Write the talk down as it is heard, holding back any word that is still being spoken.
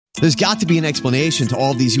There's got to be an explanation to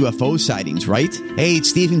all of these UFO sightings, right? Hey,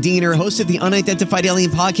 it's Stephen Diener, host of the Unidentified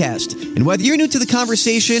Alien Podcast. And whether you're new to the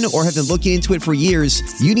conversation or have been looking into it for years,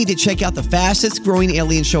 you need to check out the fastest growing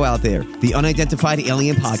alien show out there, the Unidentified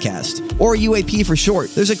Alien Podcast, or UAP for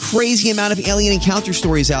short. There's a crazy amount of alien encounter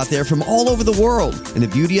stories out there from all over the world. And the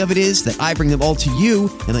beauty of it is that I bring them all to you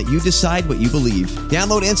and let you decide what you believe.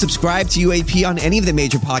 Download and subscribe to UAP on any of the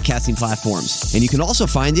major podcasting platforms. And you can also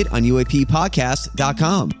find it on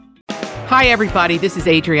UAPpodcast.com. Hi, everybody. This is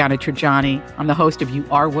Adriana Trajani. I'm the host of You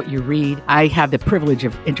Are What You Read. I have the privilege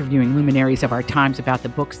of interviewing luminaries of our times about the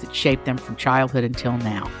books that shaped them from childhood until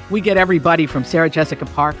now. We get everybody from Sarah Jessica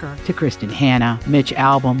Parker to Kristen Hanna, Mitch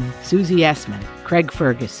Albom, Susie Essman, Craig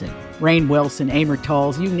Ferguson, Rainn Wilson, Amor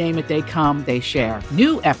Tolls, you name it, they come, they share.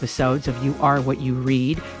 New episodes of You Are What You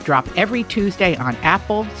Read drop every Tuesday on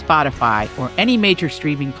Apple, Spotify, or any major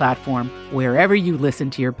streaming platform wherever you listen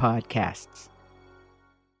to your podcasts.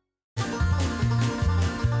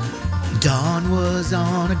 Dawn was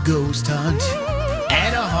on a ghost hunt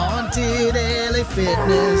at a haunted LA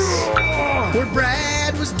Fitness where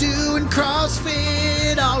Brad was doing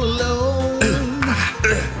CrossFit all alone.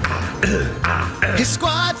 His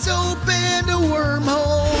squats opened a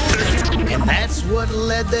wormhole, and that's what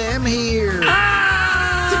led them here.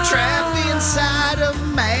 The trap inside a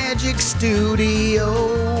magic studio.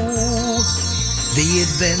 The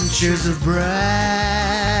Adventures of Bradley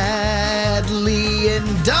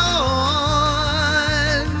and Dawn.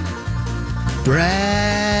 Bradley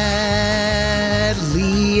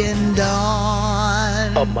and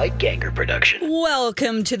Dawn. A Mike Ganger production.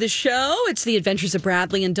 Welcome to the show. It's the Adventures of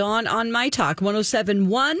Bradley and Dawn on My Talk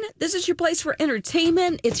 107.1. This is your place for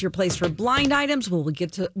entertainment. It's your place for blind items. We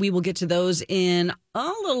will get to those in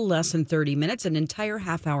a little less than 30 minutes, an entire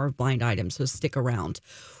half hour of blind items. So stick around.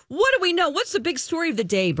 What do we know? What's the big story of the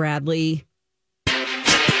day, Bradley?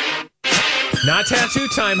 Not tattoo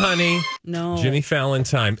time, honey. No. Jimmy Fallon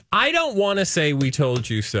time. I don't want to say we told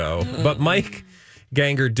you so, but Mike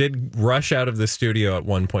Ganger did rush out of the studio at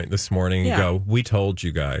one point this morning and go, we told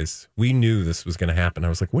you guys. We knew this was going to happen. I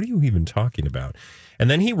was like, what are you even talking about?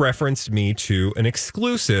 And then he referenced me to an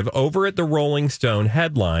exclusive over at the Rolling Stone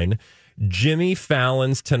headline, Jimmy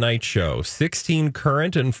Fallon's Tonight Show. 16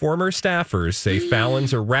 current and former staffers say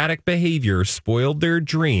Fallon's erratic behavior spoiled their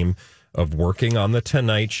dream of working on the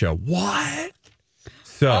Tonight Show. What?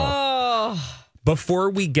 So, before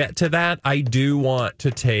we get to that, I do want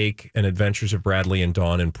to take an Adventures of Bradley and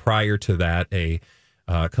Dawn, and prior to that, a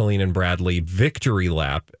Colleen and Bradley victory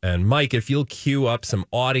lap. And Mike, if you'll cue up some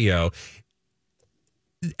audio,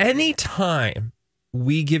 anytime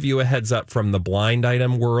we give you a heads up from the blind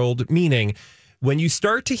item world, meaning when you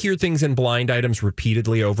start to hear things in blind items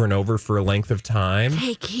repeatedly over and over for a length of time,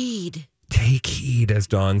 Take heed. Take heed, as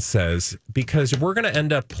Dawn says, because we're going to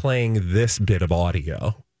end up playing this bit of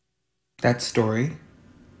audio. That story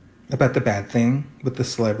about the bad thing with the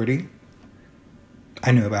celebrity,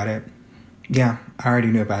 I knew about it. Yeah, I already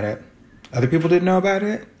knew about it. Other people didn't know about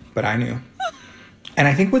it, but I knew. And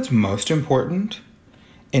I think what's most important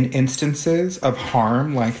in instances of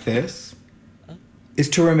harm like this is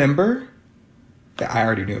to remember that I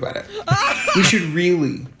already knew about it. We should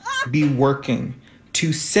really be working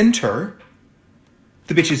to center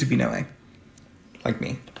the bitches who be knowing, like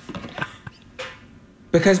me.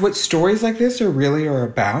 Because what stories like this are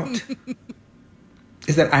about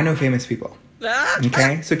is that I know famous people.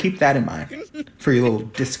 Okay? So keep that in mind for your little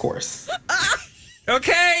discourse.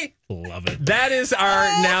 Okay. Love it. That is our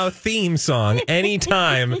now theme song.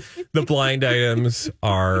 Anytime the blind items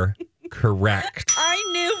are correct. I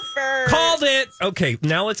knew first. Called it. Okay,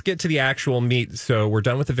 now let's get to the actual meat. So we're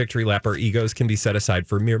done with the victory lap. Our egos can be set aside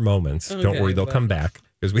for mere moments. Okay, don't worry, they'll come back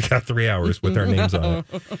because we got 3 hours with our names on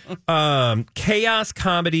it. Chaos,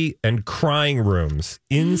 comedy, and crying rooms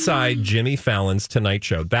inside Jimmy Fallon's Tonight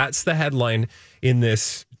Show. That's the headline in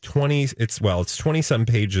this 20-some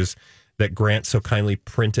pages that Grant so kindly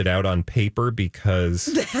printed out on paper because...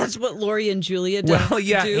 That's what Lori and Julia do. Well,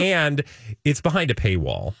 yeah, and it's behind a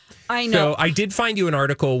paywall. I know. So I did find you an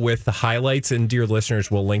article with the highlights, and dear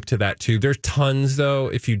listeners, we'll link to that too. There's tons, though,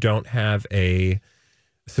 if you don't have a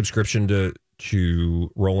subscription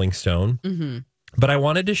to Rolling Stone. Mm-hmm. But I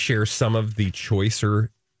wanted to share some of the choicer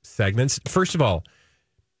segments. First of all,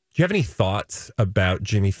 you have any thoughts about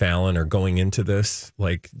Jimmy Fallon or going into this?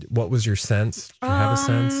 Like, what was your sense? Do you have a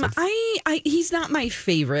sense? He's not my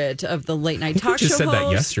favorite of the late night talk show just said hosts.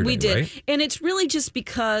 that yesterday, we did, right? And it's really just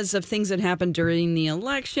because of things that happened during the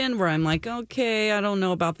election, where I'm like, okay, I don't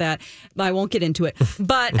know about that. I won't get into it.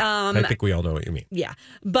 But I think we all know what you mean. Yeah,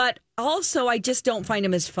 but also I just don't find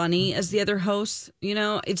him as funny as the other hosts. You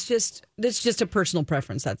know, it's just a personal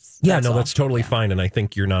preference. That's all. That's totally fine, and I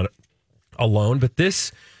think you're not alone. But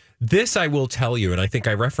this I will tell you, and I think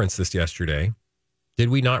I referenced this yesterday. Did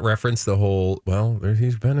we not reference the whole, well,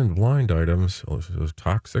 he's been in blind items,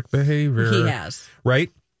 toxic behavior. He has. Right?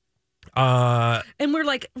 And we're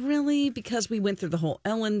like, really? Because we went through the whole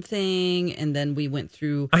Ellen thing, and then we went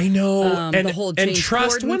through I know the whole James and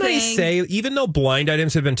trust Corden when thing. I say, even though blind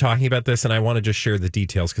items have been talking about this, and I want to just share the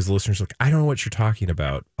details because the listeners are like, I don't know what you're talking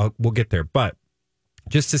about. We'll get there. But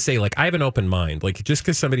just to say, like, I have an open mind. Like, just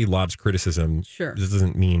because somebody lobs criticism, sure, this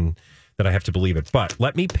doesn't mean that I have to believe it. But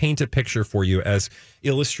let me paint a picture for you as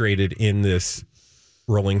illustrated in this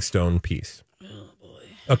Rolling Stone piece. Oh, boy.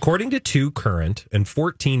 According to 2 current and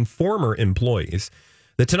 14 former employees,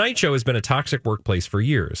 The Tonight Show has been a toxic workplace for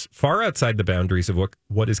years, far outside the boundaries of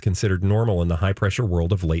what is considered normal in the high-pressure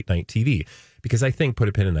world of late-night TV. Because I think, put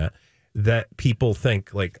a pin in that people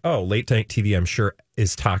think like, oh, late-night TV, I'm sure,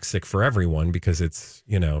 is toxic for everyone because it's,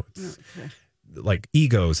 like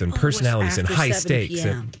egos and personalities and high stakes.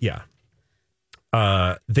 And,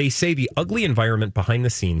 they say the ugly environment behind the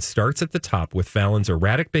scenes starts at the top with Fallon's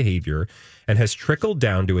erratic behavior and has trickled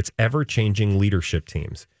down to its ever-changing leadership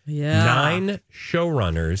teams. Yeah. 9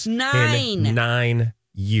 showrunners in 9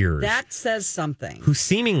 years. That says something. Who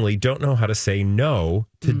seemingly don't know how to say no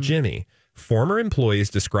to Jimmy. Former employees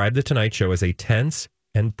described The Tonight Show as a tense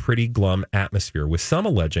and pretty glum atmosphere, with some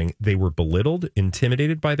alleging they were belittled,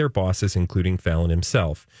 intimidated by their bosses, including Fallon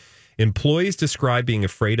himself. Employees describe being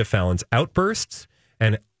afraid of Fallon's outbursts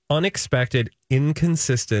and unexpected,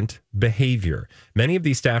 inconsistent behavior. Many of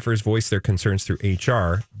these staffers voiced their concerns through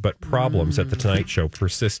HR, but problems at The Tonight Show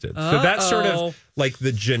persisted. So that's sort of like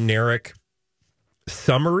the generic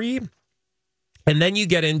summary. And then you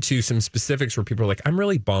get into some specifics where people are like, I'm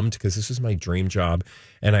really bummed because this is my dream job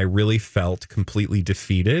and I really felt completely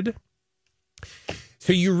defeated.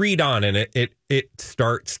 So you read on and it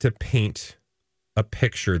starts to paint a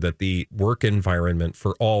picture that the work environment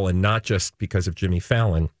for all, and not just because of Jimmy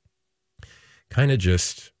Fallon, kind of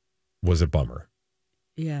just was a bummer.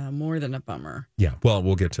 Yeah, more than a bummer. Yeah, well,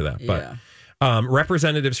 we'll get to that. Yeah. But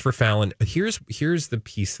representatives for Fallon, here's the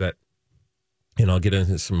piece that, and I'll get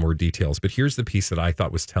into some more details, but here's the piece that I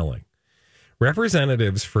thought was telling.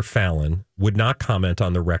 Representatives for Fallon would not comment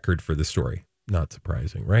on the record for the story. Not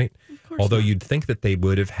surprising, right? Of course Although not. you'd think that they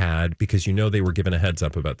would have had, because they were given a heads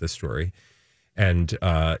up about this story, and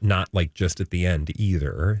not like just at the end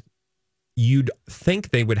either. You'd think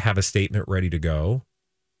they would have a statement ready to go,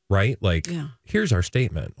 right? Like, here's our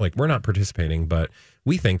statement. Like, we're not participating, but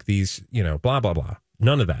we think these, blah, blah, blah.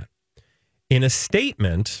 None of that. In a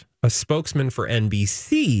statement, a spokesman for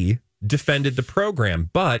NBC defended the program,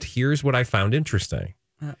 but here's what I found interesting.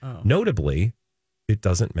 Notably, it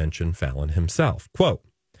doesn't mention Fallon himself. Quote,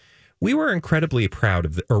 we are incredibly proud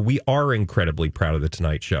of The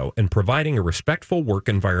Tonight Show, and providing a respectful work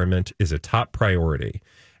environment is a top priority.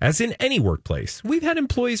 As in any workplace, we've had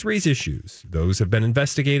employees raise issues. Those have been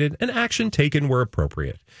investigated and action taken where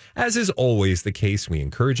appropriate. As is always the case, we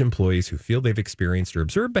encourage employees who feel they've experienced or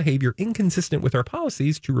observed behavior inconsistent with our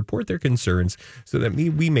policies to report their concerns so that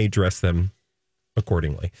we may address them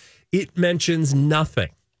accordingly. It mentions nothing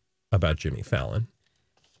about Jimmy Fallon.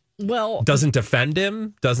 Well, doesn't defend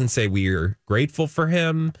him, doesn't say we're grateful for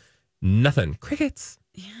him, nothing. Crickets.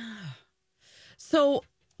 Yeah. So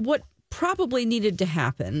what probably needed to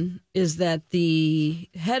happen is that the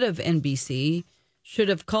head of NBC should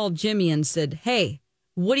have called Jimmy and said, hey,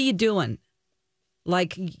 what are you doing?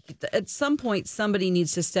 Like, at some point, somebody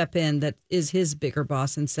needs to step in that is his bigger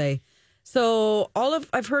boss and say, so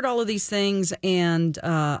I've heard all of these things, and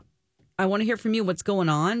I want to hear from you what's going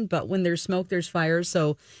on, but when there's smoke, there's fire.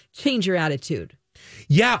 So change your attitude.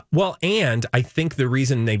 Yeah, well, and I think the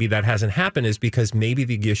reason maybe that hasn't happened is because maybe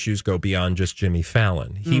the issues go beyond just Jimmy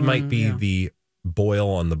Fallon. He might be the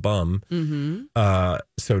boil on the bum,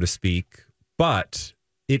 so to speak, but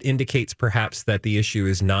it indicates perhaps that the issue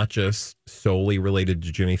is not just solely related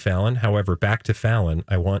to Jimmy Fallon. However, back to Fallon,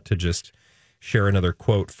 I want to just share another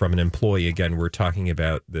quote from an employee. Again, we're talking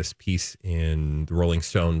about this piece in the Rolling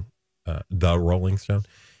Stone, that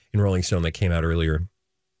came out earlier.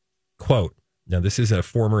 Quote, now this is a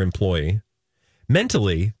former employee,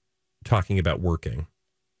 mentally talking about working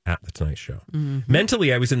at The Tonight Show.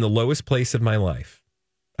 Mentally, I was in the lowest place of my life.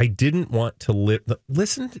 I didn't want to live.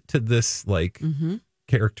 Listen to this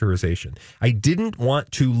characterization. I didn't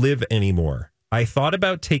want to live anymore. I thought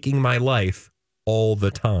about taking my life all the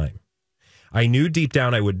time. I knew deep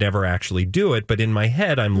down I would never actually do it, but in my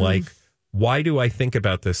head, I'm like, why do I think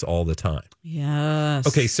about this all the time? Yes.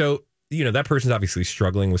 Okay, so, that person's obviously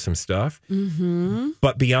struggling with some stuff. Mm-hmm.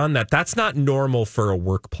 But beyond that, that's not normal for a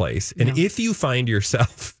workplace. And if you find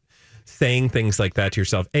yourself saying things like that to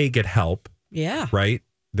yourself, A, get help. Yeah. Right?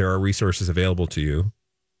 There are resources available to you.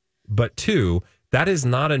 But 2, that is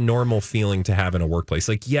not a normal feeling to have in a workplace.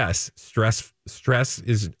 Like, yes, stress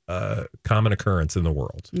is a common occurrence in the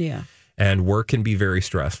world. Yeah. And work can be very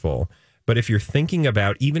stressful. But if you're thinking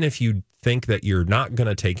about, even if you think that you're not going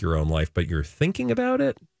to take your own life, but you're thinking about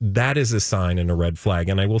it, that is a sign and a red flag.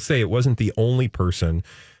 And I will say it wasn't the only person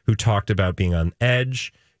who talked about being on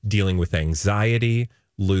edge, dealing with anxiety,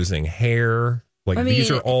 losing hair.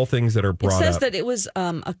 These are all things that are brought up. It says that it was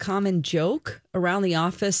a common joke around the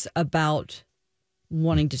office about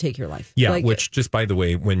wanting to take your life. Yeah, which, just by the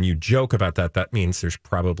way, when you joke about that, that means there's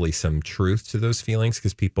probably some truth to those feelings,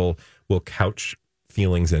 because people will couch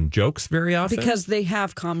feelings and jokes very often. Because they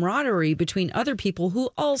have camaraderie between other people who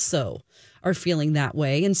also are feeling that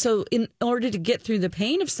way. And so in order to get through the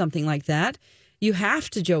pain of something like that, you have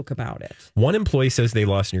to joke about it. One employee says they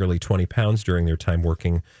lost nearly 20 pounds during their time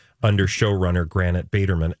working under showrunner Granite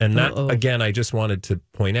Baderman. And that, again, I just wanted to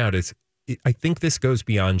point out is I think this goes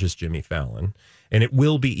beyond just Jimmy Fallon. And it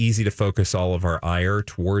will be easy to focus all of our ire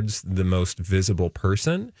towards the most visible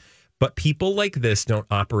person. But people like this don't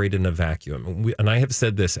operate in a vacuum. And I have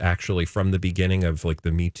said this actually from the beginning of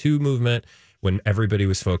the Me Too movement, when everybody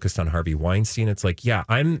was focused on Harvey Weinstein. It's like, yeah,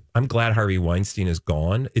 I'm glad Harvey Weinstein is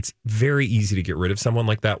gone. It's very easy to get rid of someone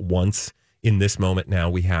like that once. In this moment now,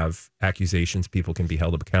 we have accusations people can be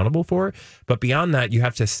held accountable for. But beyond that, you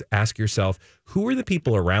have to ask yourself, who are the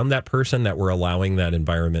people around that person that were allowing that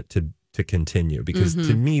environment to continue? Because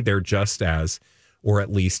to me, they're just as, or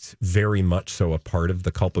at least very much so, a part of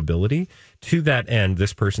the culpability. To that end,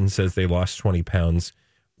 this person says they lost 20 pounds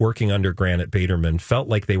working under Granite Baderman, felt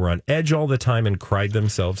like they were on edge all the time, and cried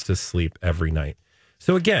themselves to sleep every night.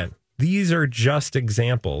 So again, these are just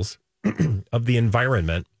examples of the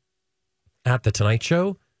environment at the Tonight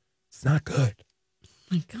Show. It's not good.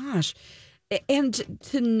 My gosh. And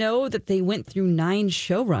to know that they went through 9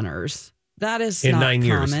 showrunners, that is in not 9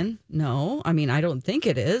 years. Common. No, I mean, I don't think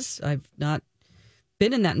it is. I've not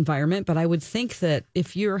been in that environment, but I would think that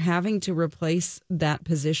if you're having to replace that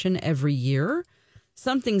position every year,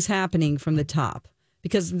 something's happening from the top,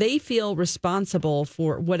 because they feel responsible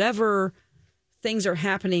for whatever things are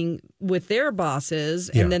happening with their bosses.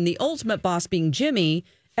 And then the ultimate boss being Jimmy,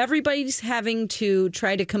 everybody's having to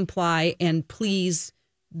try to comply and please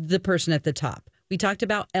the person at the top. We talked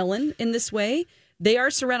about Ellen in this way. They are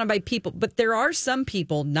surrounded by people, but there are some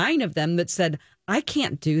people, 9 of them, that said, I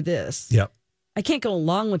can't do this. Yep. I can't go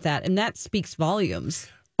along with that. And that speaks volumes.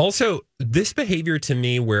 Also, this behavior to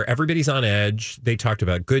me, where everybody's on edge, they talked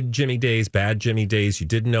about good Jimmy days, bad Jimmy days, you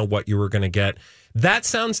didn't know what you were going to get. That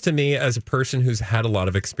sounds to me, as a person who's had a lot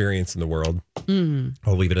of experience in the world,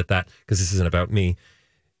 I'll leave it at that, because this isn't about me.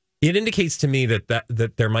 It indicates to me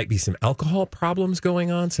that there might be some alcohol problems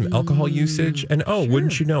going on, some alcohol usage. And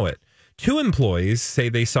wouldn't you know it? 2 employees say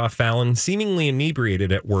they saw Fallon seemingly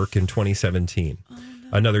inebriated at work in 2017.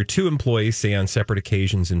 Another 2 employees say on separate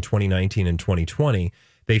occasions in 2019 and 2020,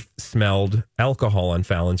 they smelled alcohol on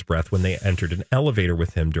Fallon's breath when they entered an elevator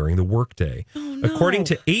with him during the workday. According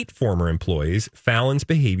to 8 former employees, Fallon's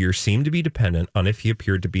behavior seemed to be dependent on if he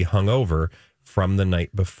appeared to be hungover from the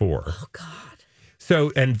night before. Oh, God.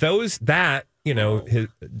 So, and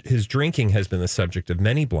his drinking has been the subject of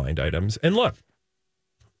many blind items. And look,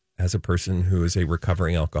 as a person who is a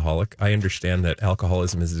recovering alcoholic, I understand that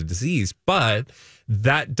alcoholism is a disease, but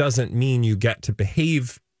that doesn't mean you get to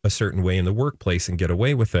behave a certain way in the workplace and get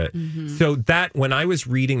away with it. So that, when I was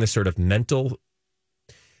reading the sort of mental,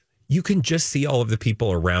 you can just see all of the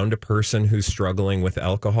people around a person who's struggling with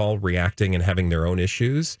alcohol reacting and having their own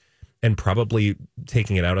issues, and probably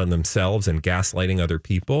taking it out on themselves and gaslighting other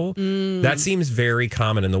people. That seems very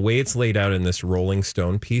common. And the way it's laid out in this Rolling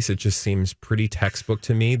Stone piece, it just seems pretty textbook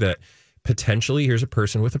to me, that potentially here's a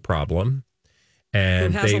person with a problem,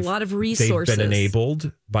 and who has a lot of resources. They've been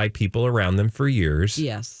enabled by people around them for years.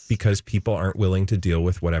 Yes. Because people aren't willing to deal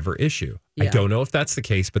with whatever issue. I don't know if that's the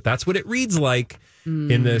case, but that's what it reads like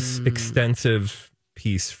in this extensive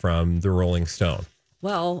piece from the Rolling Stone.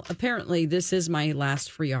 Well, apparently this is my last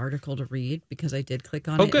free article to read, because I did click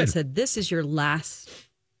on it. Good. And it said, this is your last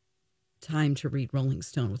time to read Rolling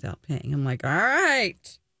Stone without paying. I'm like, all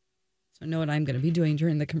right. I know what I'm going to be doing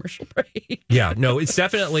during the commercial break. Yeah, no, it's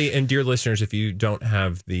definitely, and dear listeners, if you don't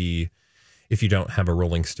have a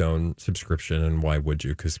Rolling Stone subscription, and why would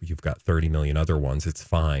you? Because you've got 30 million other ones, it's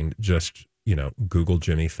fine. Just, Google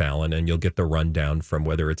Jimmy Fallon and you'll get the rundown from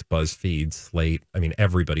whether it's BuzzFeed, Slate. I mean,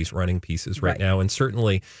 everybody's running pieces right now. And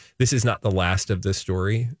certainly this is not the last of this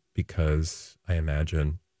story, because I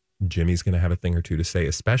imagine Jimmy's going to have a thing or two to say,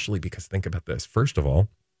 especially because think about this. First of all,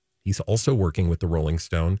 he's also working with the Rolling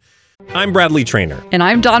Stone. I'm Bradley Trainer. And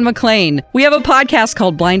I'm Don McClain. We have a podcast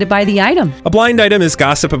called Blinded by the Item. A blind item is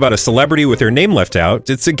gossip about a celebrity with their name left out.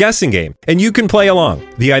 It's a guessing game, and you can play along.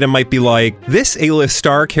 The item might be like, this A-list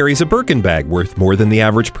star carries a Birkin bag worth more than the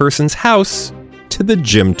average person's house to the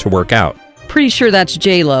gym to work out. Pretty sure that's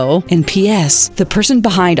J-Lo. And P.S. the person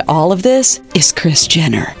behind all of this is Kris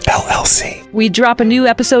Jenner, LLC. We drop a new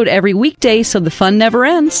episode every weekday so the fun never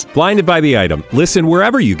ends. Blinded by the Item. Listen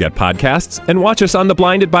wherever you get podcasts and watch us on the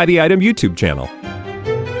Blinded by the Item YouTube channel.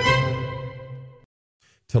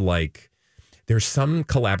 There's some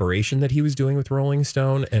collaboration that he was doing with Rolling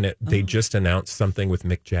Stone, and they just announced something with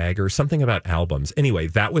Mick Jagger, something about albums. Anyway,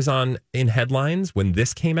 that was in headlines when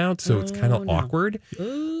this came out, so it's kind of awkward.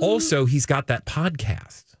 Also, he's got that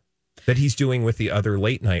podcast that he's doing with the other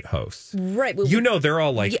late night hosts. Right. They're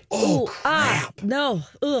all like, crap. No.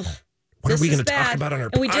 Ugh. What are we going to talk about on our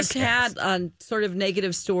podcast? And we just had a sort of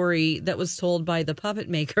negative story that was told by the puppet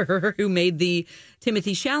maker who made the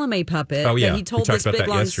Timothy Chalamet puppet. Oh, yeah. That he told this big,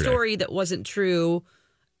 long story that wasn't true.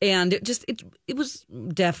 And it was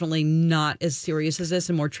definitely not as serious as this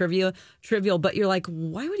and more trivial. But you're like,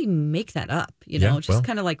 why would he make that up? Just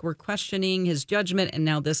kind of like we're questioning his judgment, and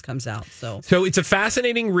now this comes out. So it's a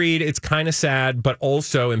fascinating read. It's kind of sad, but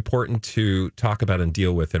also important to talk about and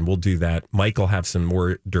deal with. And we'll do that. Mike will have some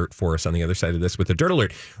more dirt for us on the other side of this with a Dirt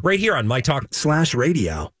Alert right here on My Talk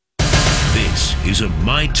 /radio. This is a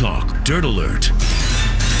My Talk Dirt Alert.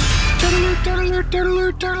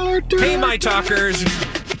 Hey, My Talkers.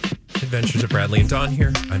 Adventures of Bradley and Dawn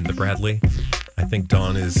here. I'm the Bradley. I think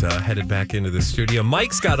Dawn is headed back into the studio.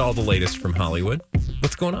 Mike's got all the latest from Hollywood.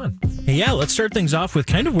 What's going on? Hey, yeah, let's start things off with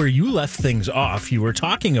kind of where you left things off. You were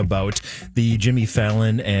talking about the Jimmy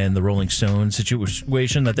Fallon and the Rolling Stones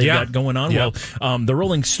situation that they got going on. Yeah. Well, the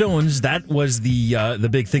Rolling Stones, that was the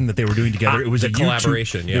big thing that they were doing together. It was a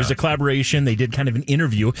collaboration. It was a collaboration. They did kind of an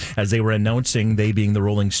interview as they were announcing, they being the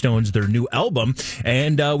Rolling Stones, their new album.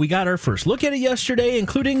 And we got our first look at it yesterday,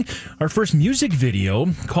 including our first music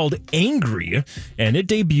video called Angry. And it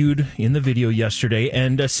debuted in the video yesterday.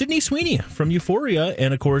 And Sydney Sweeney from Euphoria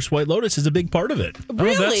and, of course, White Lotus is a big part of it.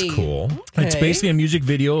 Really? Oh, that's cool. Okay. It's basically a music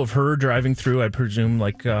video of her driving through, I presume,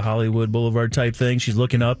 like a Hollywood Boulevard type thing. She's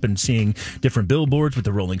looking up and seeing different billboards with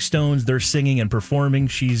the Rolling Stones. They're singing and performing.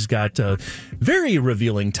 She's got a very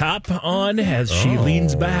revealing top on as she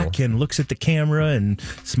leans back and looks at the camera and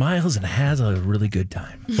smiles and has a really good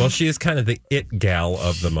time. Well, she is kind of the it gal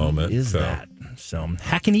of the moment. Is that? So,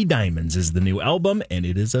 Hackney Diamonds is the new album, and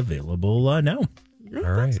it is available now. All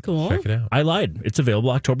right, cool. Check it out. I lied. It's available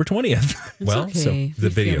October 20th. Well, okay. so the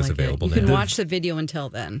video's available now. You can watch the video until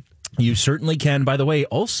then. You certainly can. By the way,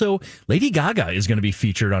 also, Lady Gaga is going to be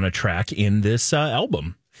featured on a track in this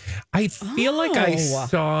album. I feel like I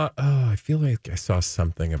saw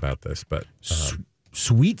something about this, but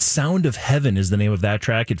Sweet Sound of Heaven is the name of that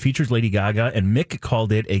track. It features Lady Gaga, and Mick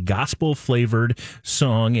called it a gospel-flavored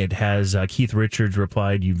song. It has Keith Richards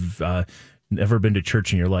replied, "You've never been to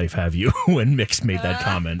church in your life, have you?" when Mick's made that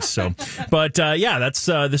comment. So, but that's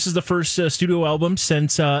this is the first studio album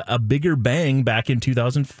since A Bigger Bang back in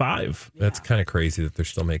 2005. That's kind of crazy that they're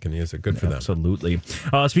still making music. Good for them. Absolutely.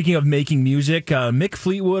 Speaking of making music, Mick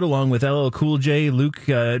Fleetwood, along with LL Cool J,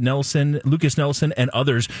 Lucas Nelson, and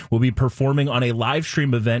others, will be performing on a live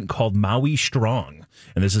stream event called Maui Strong,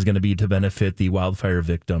 and this is going to be to benefit the wildfire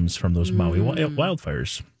victims from those Maui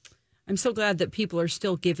wildfires. I'm so glad that people are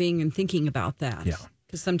still giving and thinking about that. Yeah.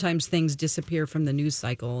 Because sometimes things disappear from the news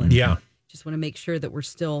cycle. And just want to make sure that we're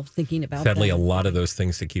still thinking about Sadly, them. a lot of those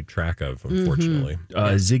things to keep track of, unfortunately.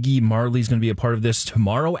 Ziggy Marley's going to be a part of this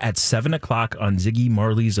tomorrow at 7 o'clock on Ziggy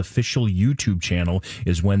Marley's official YouTube channel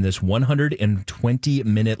is when this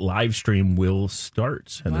 120-minute live stream will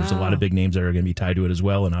start. And there's a lot of big names that are going to be tied to it as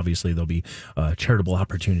well. And obviously, there'll be charitable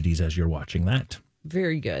opportunities as you're watching that.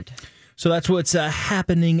 Very good. So that's what's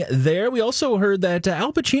happening there. We also heard that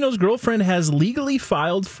Al Pacino's girlfriend has legally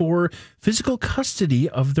filed for physical custody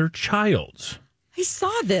of their child. I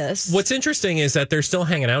saw this. What's interesting is that they're still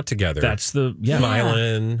hanging out together. That's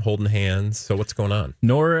smiling, holding hands. So what's going on?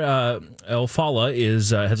 Nor Fallon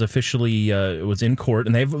has officially was in court,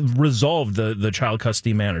 and they've resolved the child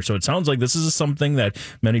custody matter. So it sounds like this is something that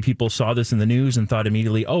many people saw this in the news and thought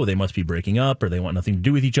immediately, oh, they must be breaking up or they want nothing to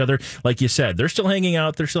do with each other. Like you said, they're still hanging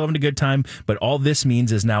out, they're still having a good time. But all this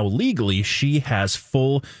means is now legally she has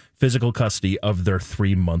full physical custody of their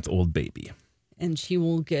 3-month-old baby, and she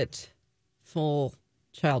will get full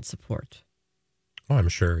child support. Oh, I'm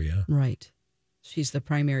sure, yeah. Right. She's the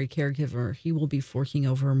primary caregiver. He will be forking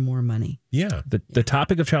over more money. Yeah. The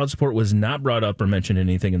topic of child support was not brought up or mentioned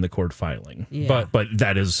anything in the court filing. Yeah. But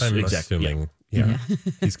that is I'm exactly assuming, yeah.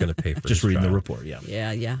 He's going to pay for just his reading child. the report,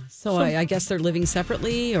 yeah. Yeah. So I guess they're living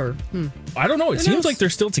separately, or I don't know. It seems like they're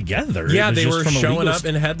still together. Yeah, It was they just were from a showing legal up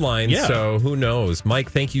in headlines, Yeah. so who knows? Mike,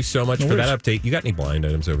 thank you so much for that update. You got any blind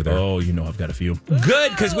items over there? Oh, you know I've got a few.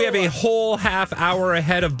 Good, because we have a whole half hour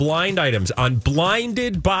ahead of blind items on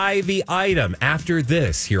Blinded by the Item after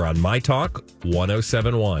this here on My Talk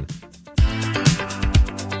 1071.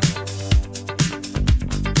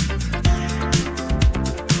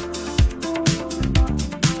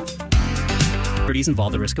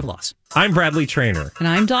 Involve the risk of loss. I'm Bradley Trainer. And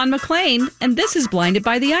I'm Dawn McClain, and this is Blinded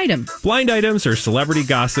by the Item. Blind items are celebrity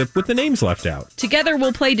gossip with the names left out. Together,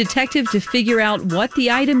 we'll play detective to figure out what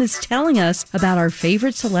the item is telling us about our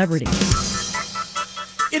favorite celebrity.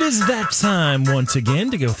 It is that time once again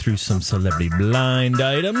to go through some celebrity blind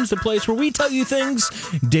items, the place where we tell you things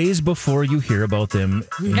days before you hear about them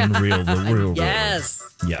in the real world. Yes.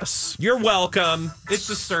 Yes. You're welcome. It's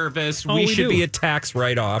a service. Oh, we we should do. be a tax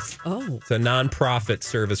write-off. Oh. It's a non-profit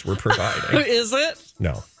service we're providing. Is it?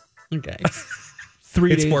 No. Okay.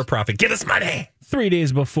 3 It's days, for profit. Give us money. 3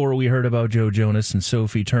 days before we heard about Joe Jonas and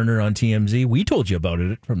Sophie Turner on TMZ, we told you about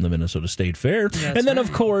it from the Minnesota State Fair. And then,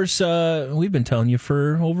 of course, we've been telling you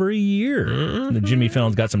for over a year that Jimmy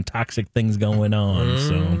Fallon's got some toxic things going on.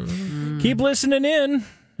 So keep listening in,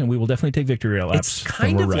 and we will definitely take victory laps. It's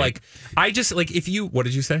kind when of we're right. like, I just, like, if you, what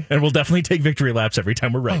did you say? And we'll definitely take victory laps every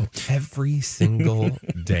time we're right. Oh, every single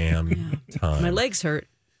damn time. My legs hurt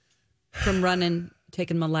from running,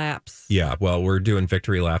 taking my laps. Yeah, well, we're doing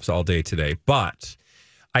victory laps all day today. But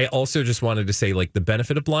I also just wanted to say, like, the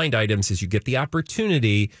benefit of blind items is you get the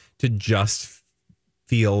opportunity to just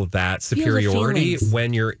feel that superiority feelings.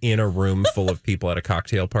 when you're in a room full of people at a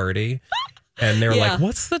cocktail party. And they're Yeah. like,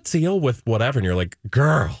 what's the deal with whatever? And you're like,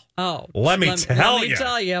 girl, let me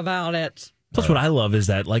tell you about it. Plus, what I love is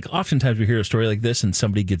that, like, oftentimes we hear a story like this and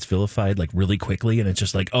somebody gets vilified, like, really quickly, and it's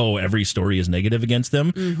just like, oh, every story is negative against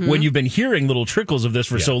them. When you've been hearing little trickles of this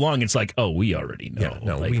for so long, it's like, oh, we already know. Yeah,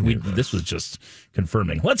 no, like, we knew this. this was just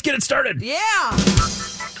confirming. Let's get it started. Yeah.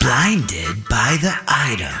 Blinded by the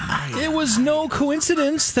item. It was no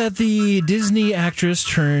coincidence that the Disney actress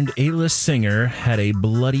turned A-list singer had a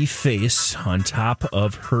bloody face on top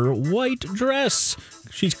of her white dress.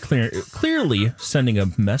 She's clearly sending a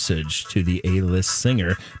message to the A-list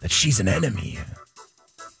singer that she's an enemy.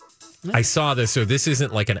 I saw this. So this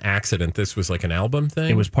isn't like an accident. This was like an album thing.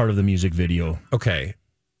 It was part of the music video. Okay.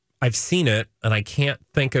 I've seen it, and I can't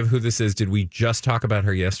think of who this is. Did we just talk about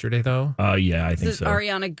her yesterday, though? Yeah, I think This is so.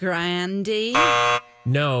 Ariana Grande.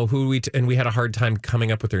 No, and we had a hard time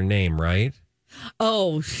coming up with her name, right?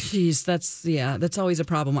 Oh, jeez. That's always a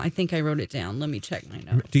problem. I think I wrote it down. Let me check my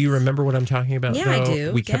notes. Do you remember what I'm talking about? Yeah, I though?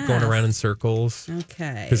 do. We kept going Yes. around in circles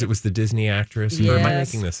Okay. because it was the Disney actress. Or am I Yes.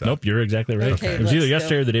 making this up? Nope, you're exactly right. Okay, It was either let's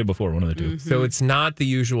yesterday go. or the day before, one of the two. So it's not the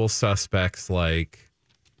usual suspects like.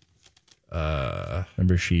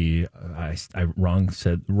 Remember, I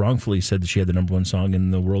wrongfully said that she had the number one song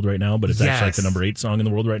in the world right now, but it's actually like the number 8 song in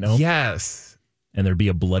the world right now. Yes. And there'd be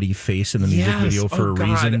a bloody face in the music video for a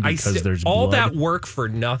reason because there's all blood. that work for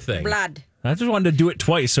nothing. Blood. I just wanted to do it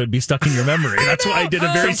twice so it'd be stuck in your memory. That's why I did a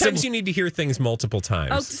very Sometimes simple. you need to hear things multiple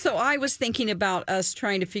times. Oh, so I was thinking about us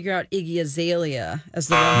trying to figure out Iggy Azalea as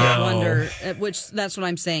the one-hit No. wonder, which that's what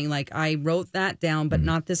I'm saying. Like, I wrote that down, but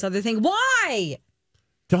not this other thing. Why?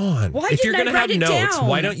 Dawn, Why if you're didn't going I to have write it notes, down?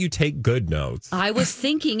 why don't you take good notes? I was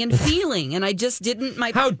thinking and feeling, and I just didn't.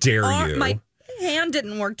 How dare you? My hand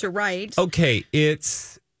didn't work to write. Okay,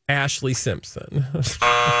 it's Ashley Simpson.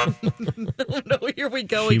 No, here we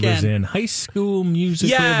go She again. was in High School Musical,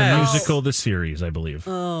 Yes. the musical, the series, I believe.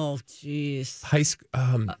 Oh, jeez. High school.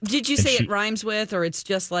 Did you say she- it rhymes with, or it's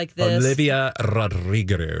just like this? Olivia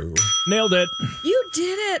Rodrigo. Nailed it. You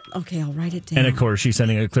did it. Okay, I'll write it down. And of course, she's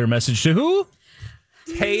sending a clear message to who?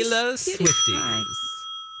 Taylor Cutie Swifties. pie.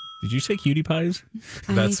 Did you say cutie pies?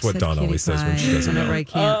 That's what Dawn always says when she doesn't know. Whenever I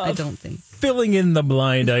can't, I don't think. Filling in the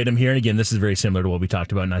blind item here. And again, this is very similar to what we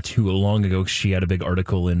talked about not too long ago. She had a big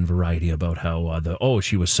article in Variety about how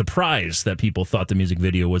she was surprised that people thought the music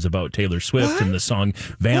video was about Taylor Swift and the song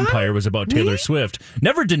Vampire was about Taylor Swift.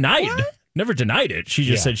 Never denied it. She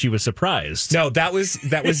just said she was surprised. No, that was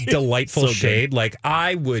delightful shade. Like,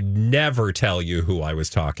 I would never tell you who I was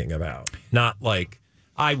talking about. Not like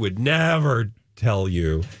I would never tell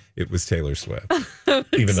you it was Taylor Swift.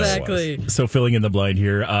 Even though it was. So filling in the blind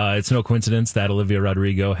here, it's no coincidence that Olivia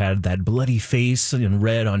Rodrigo had that bloody face in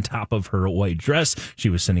red on top of her white dress. She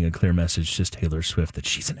was sending a clear message to Taylor Swift that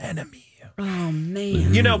she's an enemy. Oh,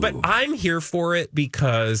 man. You know, but I'm here for it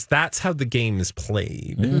because that's how the game is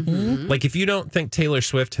played. Mm-hmm. Like, if you don't think Taylor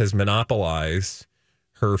Swift has monopolized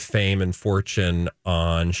her fame and fortune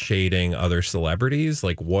on shading other celebrities,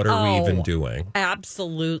 like, what are we even doing?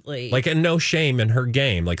 Absolutely. Like, and no shame in her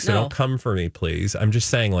game. Like, so don't come for me, please. I'm just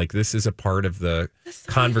saying, like, this is a part of the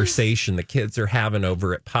conversation the kids are having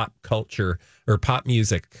over at pop culture or pop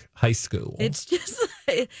music high school. It's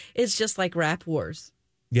just like rap wars.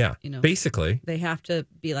 Yeah, You know, basically. They have to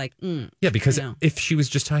be like, yeah, because if she was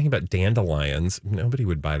just talking about dandelions, nobody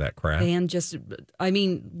would buy that crap.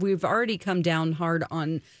 and we've already come down hard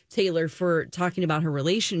on Taylor for talking about her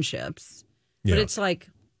relationships. But it's like,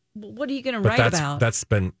 what are you going to write about? That's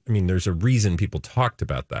been, there's a reason people talked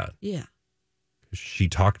about that. Yeah. She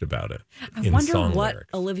talked about it. I wonder what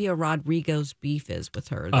Olivia Rodrigo's beef is with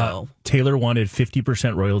her, though. Taylor wanted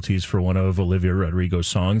 50% royalties for one of Olivia Rodrigo's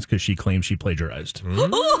songs because she claimed she plagiarized.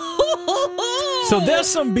 So there's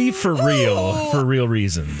some beef for real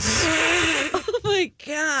reasons. Oh, my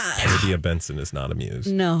God. Olivia Benson is not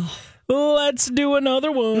amused. No. Let's do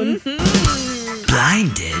another one.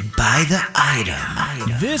 Blinded by the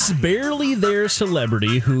item. This barely there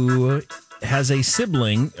celebrity who has a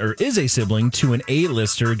sibling or is a sibling to an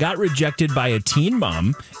A-lister got rejected by a teen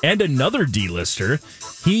mom and another D-lister.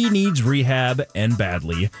 He needs rehab and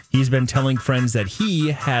badly. He's been telling friends that he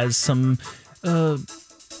has some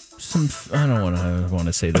I don't want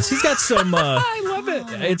to say this. He's got some I love it.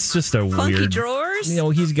 It's just a funky weird drawers.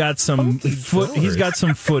 He's got some he's got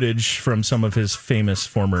some footage from some of his famous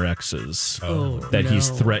former exes that he's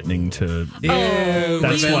threatening to.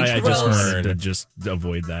 That's why I just wanted to just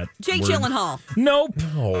avoid that. Jake Gyllenhaal. Nope.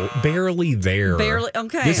 No, barely there. Barely.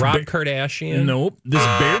 Okay. This Rob Kardashian. Nope. This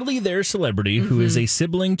barely there celebrity who is a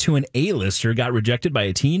sibling to an A-lister got rejected by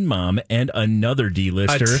a teen mom and another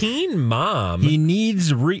D-lister. A teen mom. He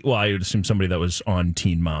needs well, I would assume somebody that was on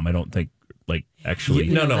Teen Mom. I don't think actually.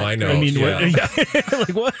 No, I know. I mean,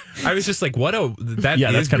 like what? I was just like, what?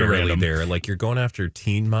 That's kind of random. There, like you're going after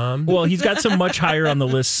Teen Mom. Well, he's got some much higher on the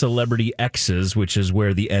list celebrity exes, which is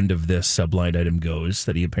where the end of this blind item goes.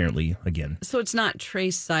 That he apparently So it's not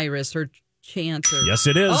Trace Cyrus or Chance or. Yes,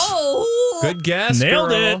 it is. Oh, good guess. Nailed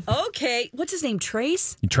girl. it. Okay, what's his name?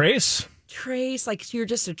 Trace. Trace, like you're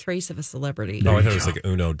just a trace of a celebrity. Oh, I thought it was like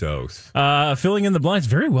uno dos. Filling in the blinds.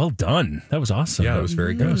 Very well done. That was awesome. Yeah, it was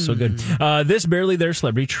very good. That was so good. This barely there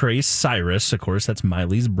celebrity, Trace Cyrus, of course, that's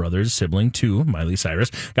Miley's brother's sibling to Miley Cyrus,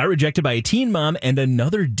 got rejected by a teen mom and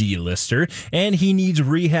another D-lister, and he needs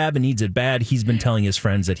rehab and needs it bad. He's been telling his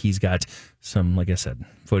friends that he's got some, like I said,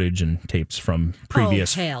 footage and tapes from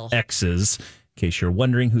previous exes. In case you're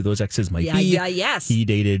wondering who those exes might be. Yes. He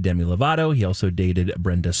dated Demi Lovato. He also dated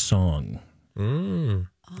Brenda Song. All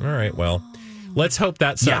right. Well, let's hope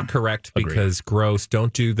that's not correct because gross.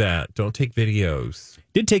 Don't do that. Don't take videos.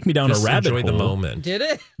 Did take me down Just a rabbit hole. enjoy the moment. Did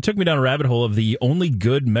it? It took me down a rabbit hole of the only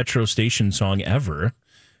good Metro Station song ever.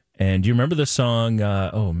 And do you remember the song?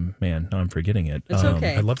 Oh, man, now I'm forgetting it. It's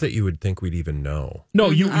okay. I love that you would think we'd even know.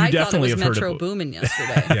 No, you I definitely thought it was have heard Metro it. Boomin'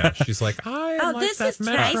 yesterday. Yeah, she's like, I like this that is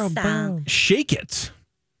Metro Trace song. Boom. Shake It.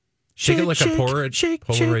 Shake it like a Polaroid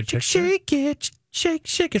picture? Shake it. Shake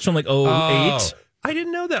it. It's from like 08. I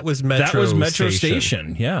didn't know that was Metro That was Metro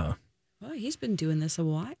Station. Yeah. Well, he's been doing this a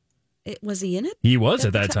while. Was he in it? He was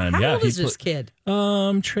at that time. How old is this kid?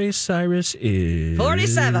 Trace Cyrus is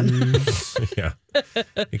 47. Yeah.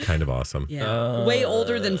 He's kind of awesome. Yeah. Way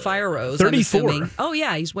older than Fire Rose. 34. I'm assuming. Oh,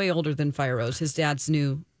 yeah. He's way older than Fire Rose. His dad's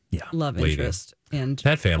new love interest. And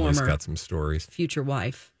that family's got some stories. Future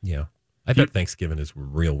wife. Yeah. I bet Thanksgiving is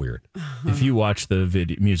real weird. If you watch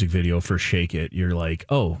the music video for Shake It, you're like,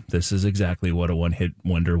 oh, this is exactly what a one-hit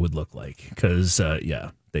wonder would look like. Because,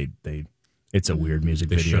 it's a weird music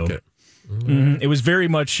video. Shook it. It was very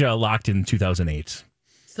much locked in 2008.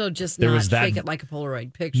 So just There not was that- shake it like a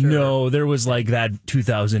Polaroid picture. No, there was like that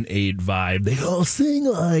 2008 vibe. They all sing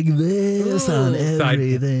like this on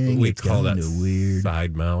everything. We It's call that kinda weird.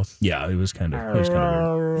 side mouth. Yeah, it was kind of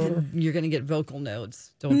weird. You're going to get vocal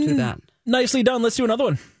notes. Don't do that. Nicely done. Let's do another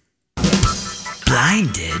one.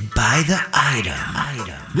 Blinded by the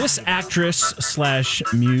item. This actress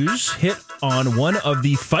 / muse hit on one of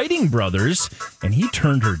the fighting brothers, and he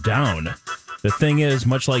turned her down. The thing is,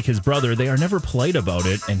 much like his brother, they are never polite about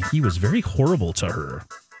it, and he was very horrible to her.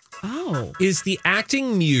 Oh. Is the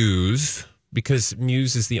acting muse, because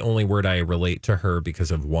muse is the only word I relate to her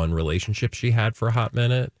because of one relationship she had for a hot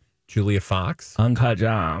minute, Julia Fox? Uncut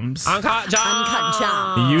Gems. Uncut Gems. Uncut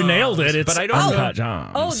Gems. You nailed it. It's But I don't Uncut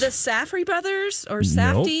Gems. Oh, the Safdie brothers or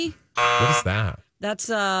Safdie? What is that? That's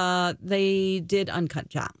they did Uncut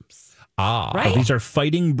Gems. Ah. Right? These are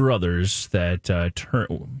fighting brothers that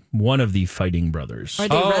one of the fighting brothers. Are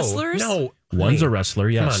they wrestlers? No. One's a wrestler,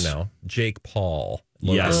 yes. Come on now. Jake Paul.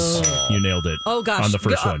 Yes, you nailed it. Oh, gosh. On the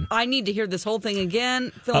first one. I need to hear this whole thing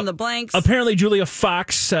again. Fill in the blanks. Apparently, Julia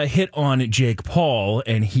Fox hit on Jake Paul,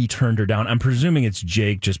 and he turned her down. I'm presuming it's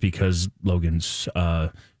Jake just because Logan's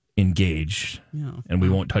engaged. Yeah. And we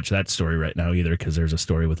won't touch that story right now either because there's a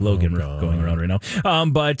story with Logan going around right now.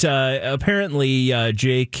 But apparently,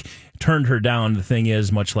 Jake turned her down. The thing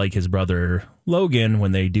is, much like his brother Logan,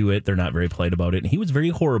 when they do it, they're not very polite about it. And he was very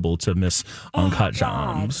horrible to Miss Uncut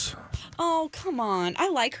Gems. Oh, come on. I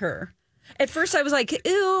like her. At first, I was like,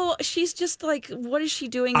 ew, she's just like, what is she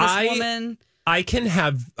doing, this woman? I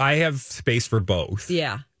have space for both.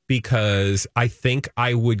 Yeah. Because I think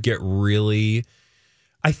I would get really...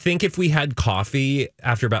 I think if we had coffee,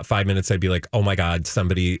 after about 5 minutes, I'd be like, oh my God,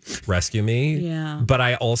 somebody rescue me. Yeah. But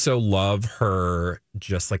I also love her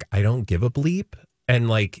just like, I don't give a bleep. And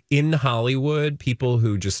like in Hollywood, people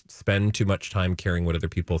who just spend too much time caring what other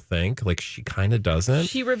people think, like she kind of doesn't.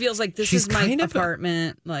 She reveals like, this She's is my kind of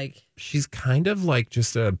apartment. She's kind of like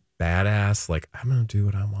just a badass, like, I'm going to do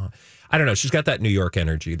what I want. I don't know. She's got that New York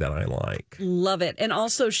energy that I like. Love it. And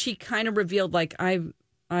also she kind of revealed like,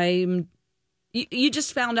 you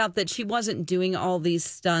just found out that she wasn't doing all these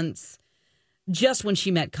stunts just when she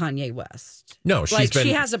met Kanye West. No,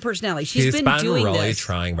 she has a personality. She's been doing really this.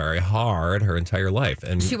 trying very hard her entire life,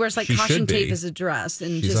 and she wears like caution tape as a dress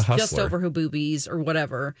and just over her boobies or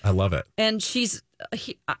whatever. I love it. And she's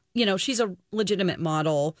a legitimate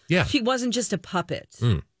model. Yeah, she wasn't just a puppet.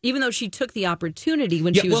 Even though she took the opportunity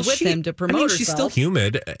when she was with him to promote herself. She's still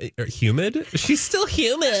humid. Humid? She's still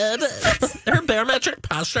humid. Her barometric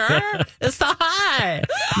pressure is so high.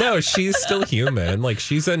 No, she's still human. Like,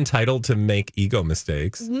 she's entitled to make ego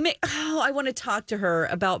mistakes. I want to talk to her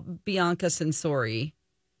about Bianca Censori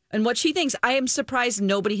and what she thinks. I am surprised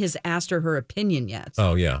nobody has asked her opinion yet.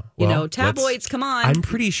 Oh, yeah. Well, tabloids, come on. I'm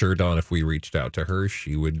pretty sure, Dawn, if we reached out to her,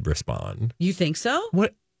 she would respond. You think so?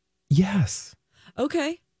 What? Yes.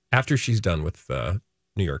 Okay. After she's done with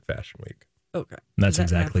New York Fashion Week. Okay. That's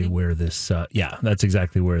exactly where this, that's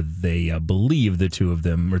exactly where they believe the two of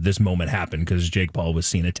them, or this moment happened, because Jake Paul was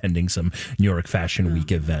seen attending some New York Fashion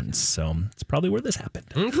Week events. So it's probably where this happened.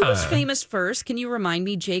 Okay. Who was famous first? Can you remind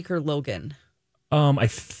me, Jake or Logan? I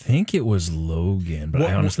think it was Logan, but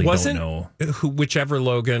I honestly don't know. Whichever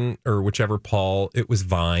Logan or whichever Paul, it was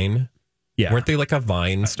Vine. Yeah. Weren't they like a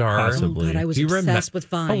Vine star? Possibly. Oh, God, I was obsessed with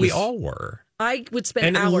Vine. Oh, we all were. I would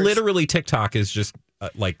spend hours. And literally TikTok is just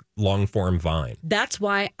like long form Vine. That's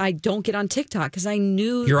why I don't get on TikTok, because I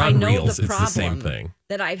know Reels. the problem it's the same thing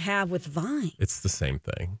that I have with Vine. It's the same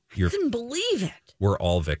thing. I couldn't believe it. We're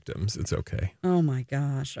all victims. It's okay. Oh my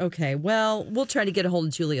gosh. Okay. Well, we'll try to get a hold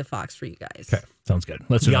of Julia Fox for you guys. Okay. Sounds good.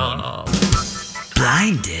 Let's do that.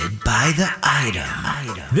 Blinded by the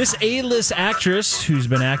item. This A-list actress who's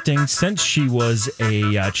been acting since she was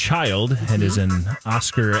a child and is an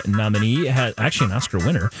Oscar nominee, actually an Oscar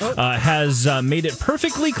winner, has made it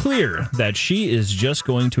perfectly clear that she is just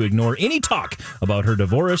going to ignore any talk about her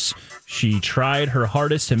divorce. She tried her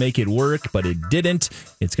hardest to make it work, but it didn't.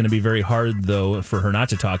 It's going to be very hard, though, for her not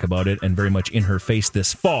to talk about it, and very much in her face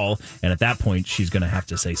this fall. And at that point, she's going to have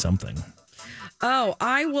to say something. Oh,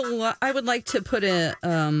 I will. I would like to put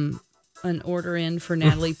an order in for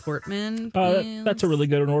Natalie Portman. That's a really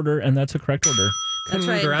good order, and that's a correct order. That's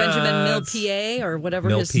right, Benjamin Millepied or whatever.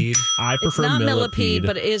 Millipede. I prefer it's not Millipede,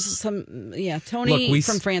 but it is some. Yeah, Tony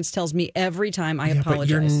from France tells me every time I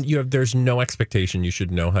apologize. But there's no expectation you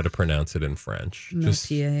should know how to pronounce it in French.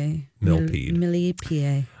 Millepied. Millipede.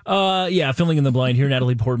 Millipede. Filling in the blind here,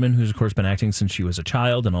 Natalie Portman, who's of course been acting since she was a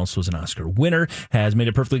child and also is an Oscar winner, has made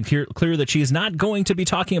it perfectly clear that she is not going to be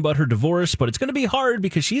talking about her divorce, but it's going to be hard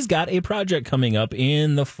because she's got a project coming up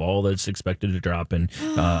in the fall that's expected to drop, and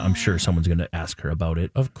I'm sure someone's going to ask her about it.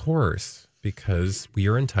 Of course, because we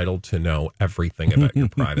are entitled to know everything about your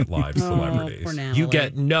private lives, celebrities. Poor Natalie. You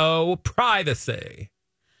get no privacy.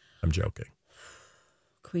 I'm joking.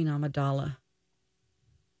 Queen Amidala.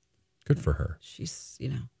 Good for her. She's,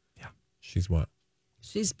 Yeah. She's what?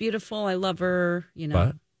 she's beautiful. I love her,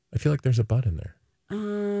 But I feel like there's a but in there.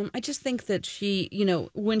 I just think that she,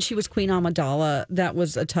 when she was Queen Amidala, that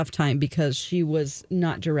was a tough time because she was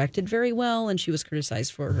not directed very well and she was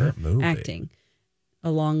criticized for her acting.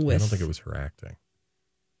 Along with, I don't think it was her acting.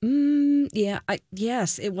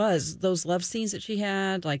 Yes, it was. Those love scenes that she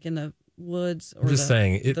had, like in the woods or I'm just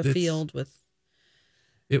saying, the field with.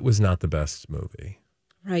 It was not the best movie.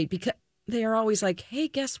 Right, because they are always like, hey,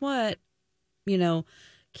 guess what?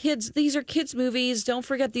 Kids, these are kids' movies. Don't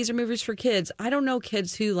forget, these are movies for kids. I don't know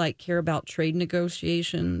kids who care about trade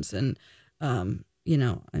negotiations and,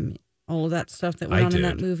 all of that stuff that went on in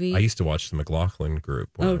that movie. I used to watch the McLaughlin Group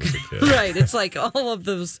when I was a kid. Right. It's like all of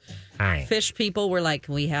those fish people were like,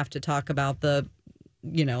 we have to talk about the,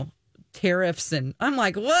 tariffs. And I'm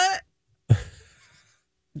like, what?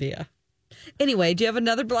 Yeah. Anyway, do you have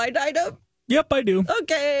another blind item? Yep, I do.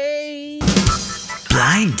 Okay.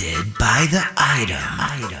 Blinded by the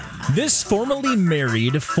item. This formerly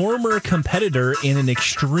married former competitor in an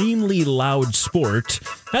extremely loud sport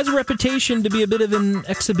has a reputation to be a bit of an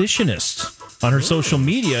exhibitionist. On her social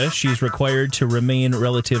media, she's required to remain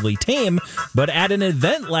relatively tame, but at an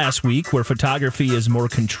event last week where photography is more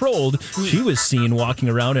controlled, she was seen walking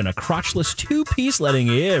around in a crotchless two-piece, letting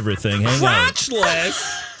everything hang out.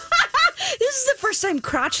 Crotchless? This is the first time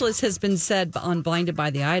crotchless has been said on Blinded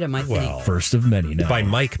by the Item, I think. Well, first of many now. By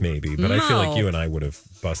Mike, maybe, but I feel like you and I would have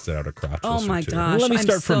busted out a crotchless. Oh, my or two. gosh. Let me I'm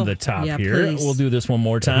start from the top here. Please. We'll do this one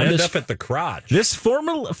more time. End up at the crotch. This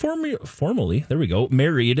formerly, there we go,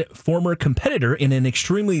 married former competitor in an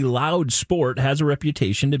extremely loud sport has a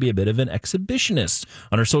reputation to be a bit of an exhibitionist.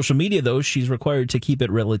 On her social media, though, she's required to keep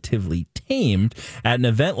it relatively tamed. At an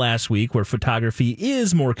event last week where photography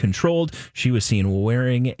is more controlled, she was seen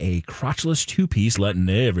wearing a crotchless two-piece, letting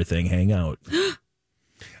everything hang out.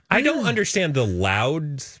 I don't understand the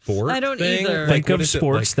loud sport I don't thing. either. Think of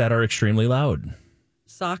sports that are extremely loud.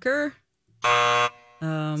 Soccer? It's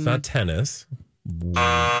not tennis.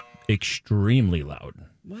 Extremely loud.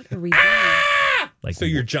 What are we doing? So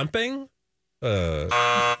you're jumping?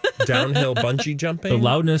 Downhill bungee jumping? The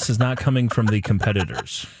loudness is not coming from the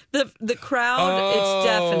competitors. The crowd, it's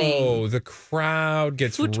deafening. Oh, the crowd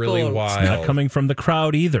gets Football. really It's wild. Not coming from the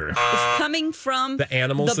crowd either. It's coming from The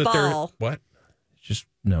animals the that ball. they're... What? Just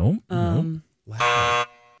no.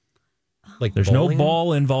 Like There's bowling? no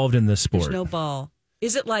ball involved in this sport. There's no ball.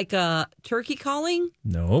 Is it like a turkey calling?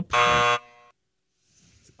 Nope.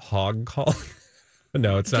 Hog call?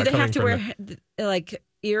 No, it's not Do they coming have to from wear like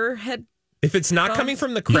ear head? If it's not coming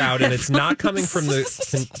from the crowd and it's not coming from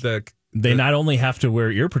the They not only have to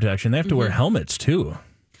wear ear protection, they have to wear helmets too.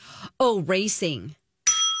 Oh, racing.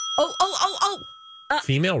 Oh.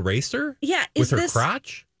 female racer? Yeah. With Is her this,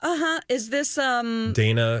 crotch? Is this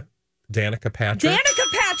Danica Patrick?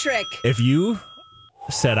 Danica Patrick? If you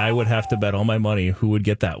said I would have to bet all my money who would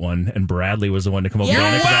get that one, and Bradley was the one to come up with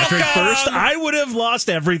Yes! Danica Patrick Welcome! first, I would have lost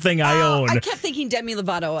everything I own. I kept thinking Demi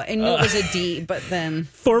Lovato. I knew it was a D, but then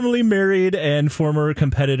Formerly married and former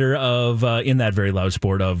competitor of in that very loud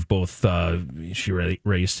sport of both. She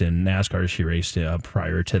raced in NASCAR. She raced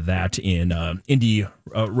prior to that in Indy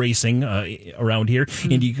racing around here.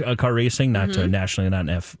 Indy car racing, not nationally, not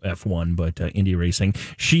in F1, but Indy racing.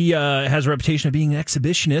 She has a reputation of being an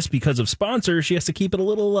exhibitionist because of sponsors. She has to keep it a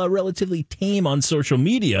little relatively tame on social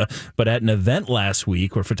media. But at an event last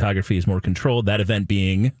week where photography is more controlled, that event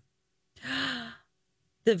being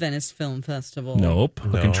the Venice Film Festival. Nope.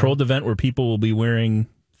 A controlled event where people will be wearing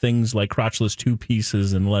things like crotchless two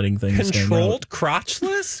pieces and letting things Controlled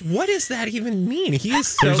crotchless? What does that even mean? He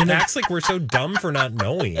is acts like we're so dumb for not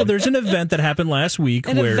knowing. Well, there's an event that happened last week.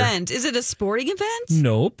 An event? Is it a sporting event?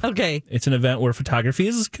 Nope. Okay. It's an event where photography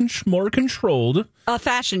is more controlled. A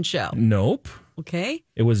fashion show? Nope. Okay.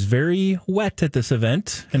 It was very wet at this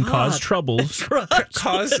event and caused troubles.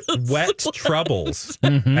 Cause wet troubles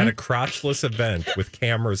at a crotchless event with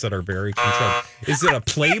cameras that are very controlled. Is it a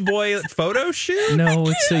Playboy photo shoot? No,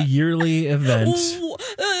 it's a yearly event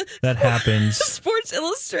that happens Sports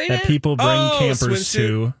Illustrated? that people bring campers swimsuit.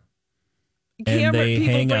 to. and they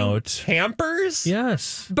hang out. Campers?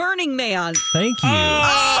 Yes. Burning Man. Thank you.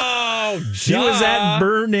 Oh, she was at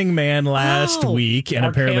Burning Man last week, and Are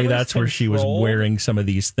apparently cameras that's where she was controlled? wearing some of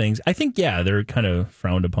these things. I think, they're kind of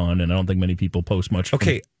frowned upon, and I don't think many people post much.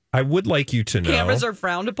 Okay, I would like you to know. Cameras are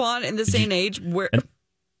frowned upon in this day and age.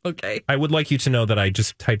 Okay. I would like you to know that I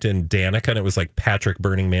just typed in Danica, and it was like Patrick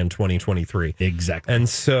Burning Man 2023. Exactly. And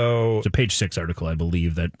so... It's a page 6 article, I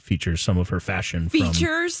believe, that features some of her fashion.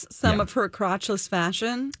 Features some of her crotchless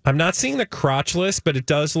fashion. I'm not seeing the crotchless, but it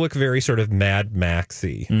does look very sort of Mad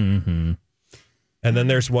Maxy. Mm-hmm. And then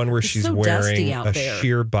there's one where she's so wearing dusty out a there.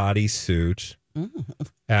 sheer bodysuit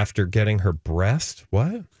after getting her breast.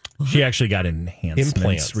 What? She actually got enhancements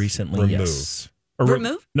Implants recently. removed. Yes.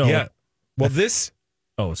 Removed? No. Yeah. Well, this...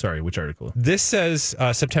 Oh, sorry. Which article? This says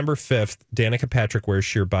September 5th, Danica Patrick wears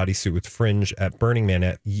sheer bodysuit with fringe at Burning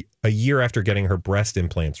Man a year after getting her breast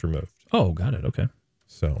implants removed. Oh, got it. Okay.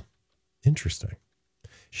 So, interesting.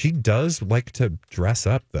 She does like to dress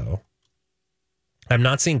up, though. I'm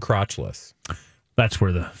not seeing crotchless. That's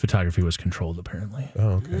where the photography was controlled, apparently.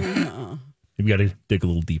 Oh, okay. You've got to dig a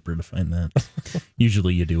little deeper to find that.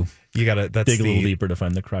 Usually you do. You got to dig a little deeper to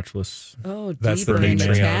find the crotchless. Oh, that's the deeper in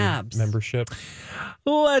Patreon tabs. membership.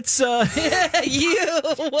 Let's. You,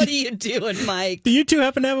 what are you doing, Mike? Do you two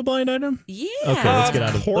happen to have a blind item? Yeah. Okay,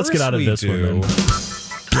 let's get out of this one then.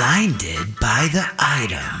 Blinded by the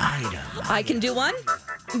item. I can do one.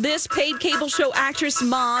 This paid cable show actress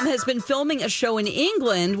mom has been filming a show in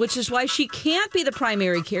England, which is why she can't be the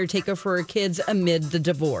primary caretaker for her kids amid the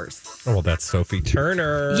divorce. Oh, well, that's Sophie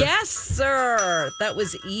Turner. Yes, sir. That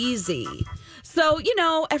was easy. So,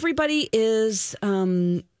 everybody is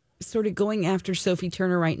sort of going after Sophie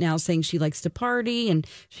Turner right now, saying she likes to party and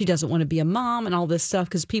she doesn't want to be a mom and all this stuff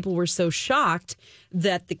because people were so shocked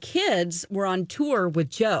that the kids were on tour with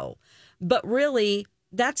Joe. But really,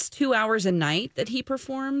 that's 2 hours a night that he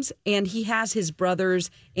performs, and he has his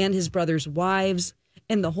brothers and his brothers' wives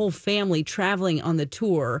and the whole family traveling on the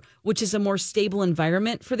tour, which is a more stable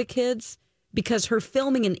environment for the kids because her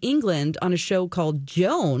filming in England on a show called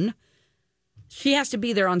Joan, she has to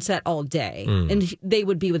be there on set all day, and they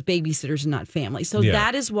would be with babysitters and not family. So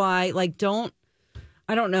that is why,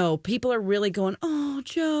 I don't know, people are really going, oh,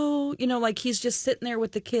 Joe, like he's just sitting there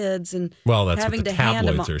with the kids and that's having what the to hand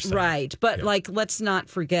them tabloids are saying. Right. But let's not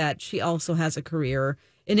forget, she also has a career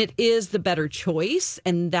and it is the better choice.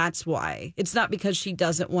 And that's why. It's not because she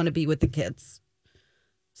doesn't want to be with the kids.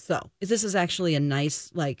 So this is actually a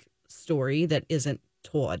nice story that isn't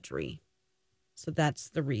tawdry. So that's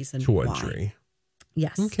the reason Tawdry. why.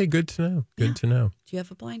 Yes. Okay, good to know. Good to know. Do you have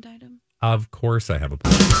a blind item? Of course I have a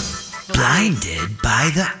Blinded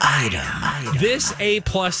by the item. This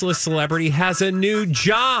A-plus list celebrity has a new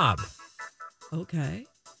job. Okay.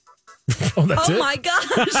 Oh, that's it? Oh, my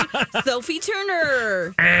gosh. Sophie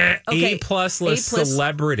Turner. Okay. A-plus list A-plus.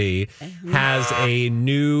 celebrity has a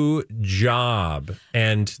new job.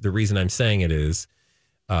 And the reason I'm saying it is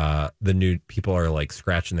the new people are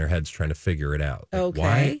scratching their heads trying to figure it out. Okay.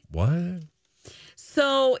 Why? What?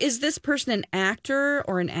 So is this person an actor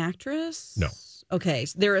or an actress? No. Okay.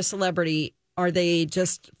 So they're a celebrity. Are they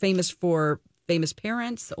just famous for famous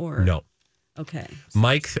parents or? No. Okay.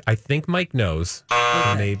 Mike, I think Mike knows.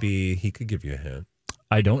 Maybe he could give you a hint.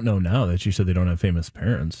 I don't know now that you said they don't have famous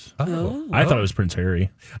parents. Oh. I thought it was Prince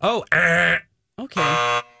Harry. Oh,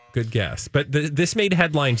 Okay. good guess. But this made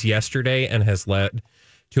headlines yesterday and has led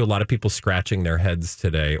to a lot of people scratching their heads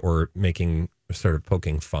today or sort of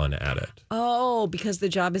poking fun at it. Oh, because the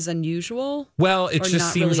job is unusual? Well, it Or just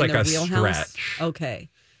not seems really in like a their wheelhouse? stretch. Okay.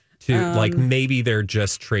 To maybe they're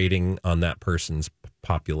just trading on that person's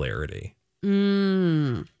popularity.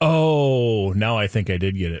 Oh, now I think I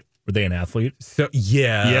did get it. Were they an athlete? So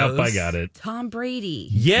Yep, I got it. Tom Brady.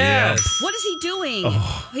 Yes. What is he doing?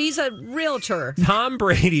 He's a realtor. Tom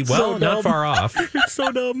Brady. Well, So not dumb. far off.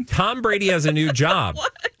 So dumb. Tom Brady has a new job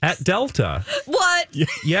at Delta. What?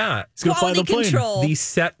 Yeah. He's gonna fly Quality the plane. control.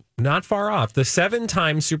 Not far off. The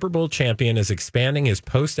 7-time Super Bowl champion is expanding his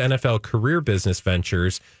post-NFL career business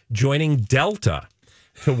ventures, joining Delta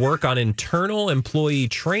to work on internal employee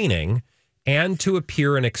training and to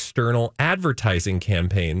appear in external advertising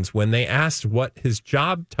campaigns. When they asked what his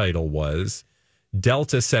job title was,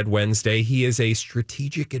 Delta said Wednesday he is a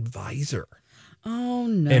strategic advisor. Oh,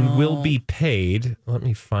 no. And will be paid. Let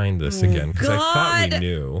me find this again because I thought we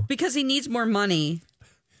knew. Because he needs more money.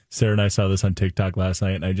 Sarah and I saw this on TikTok last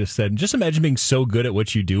night, and I just said, just imagine being so good at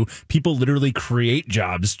what you do. People literally create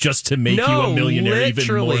jobs just to make you a millionaire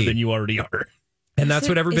even more than you already are. And that's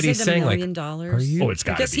what everybody's saying. Like, are you? Oh, it's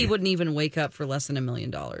got to be. I guess he wouldn't even wake up for less than $1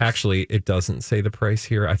 million. Actually, it doesn't say the price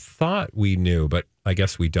here. I thought we knew, but I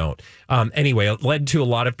guess we don't. Anyway, it led to a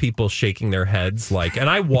lot of people shaking their heads. And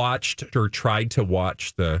I watched or tried to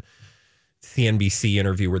watch the CNBC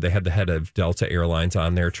interview where they had the head of Delta Airlines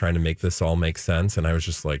on there trying to make this all make sense. And I was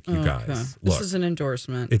just like, you guys, look. This is an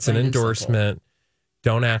endorsement. It's an endorsement.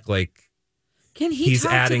 Don't act like he's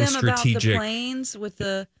talk adding to them strategic about the planes with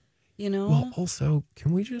the, Well, also,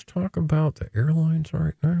 can we just talk about the airlines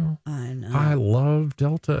right now? I know. I love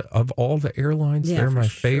Delta. Of all the airlines, they're my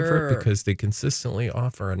favorite sure. because they consistently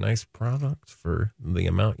offer a nice product for the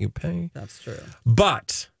amount you pay. That's true.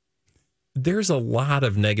 But there's a lot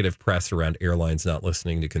of negative press around airlines not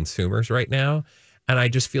listening to consumers right now. And I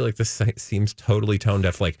just feel like this seems totally tone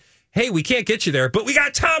deaf. Like, hey, we can't get you there, but we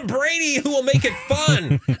got Tom Brady who will make it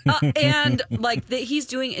fun. And he's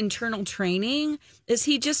doing internal training. Is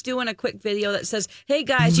he just doing a quick video that says, hey,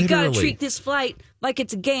 guys, you got to treat this flight like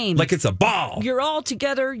it's a game. Like it's a ball. You're all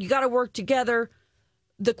together. You got to work together.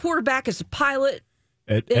 The quarterback is the pilot.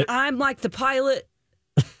 And I'm like the pilot.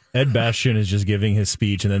 Ed Bastian is just giving his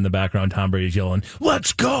speech, and then in the background, Tom Brady's yelling,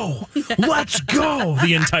 "Let's go, let's go!"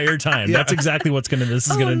 the entire time. Yeah. That's exactly what's this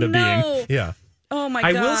is going to end up being. Yeah. Oh my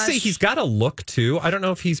gosh. I will say he's got a look too. I don't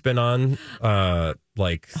know if he's been on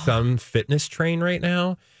some fitness train right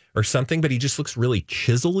now or something, but he just looks really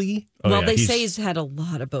chiselly. Well, they say he's had a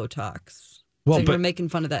lot of Botox. Well, so we're making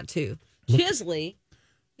fun of that too. Chiselly.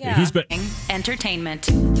 Yeah. He's been entertainment.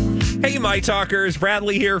 Hey, my talkers.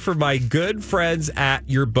 Bradley here for my good friends at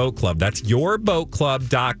Your Boat Club. That's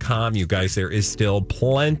yourboatclub.com. You guys, there is still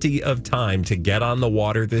plenty of time to get on the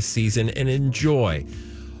water this season and enjoy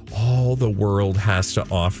all the world has to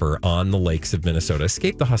offer on the lakes of Minnesota.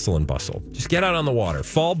 Escape the hustle and bustle. Just get out on the water.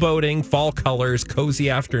 Fall boating, fall colors, cozy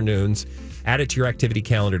afternoons. Add it to your activity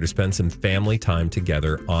calendar to spend some family time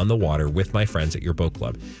together on the water with my friends at Your Boat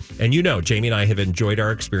Club. And Jamie and I have enjoyed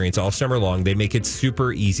our experience all summer long. They make it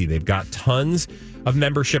super easy. They've got tons of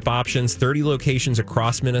membership options, 30 locations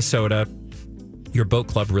across Minnesota. Your Boat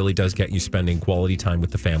Club really does get you spending quality time with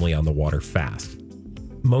the family on the water fast.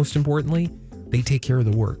 Most importantly, they take care of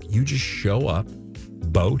the work. You just show up,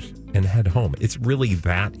 boat, and head home. It's really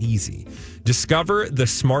that easy. Discover the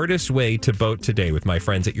smartest way to boat today with my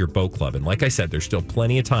friends at Your Boat Club. And like I said, there's still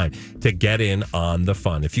plenty of time to get in on the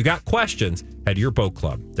fun. If you got questions, head to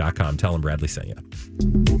yourboatclub.com. Tell them Bradley sent you.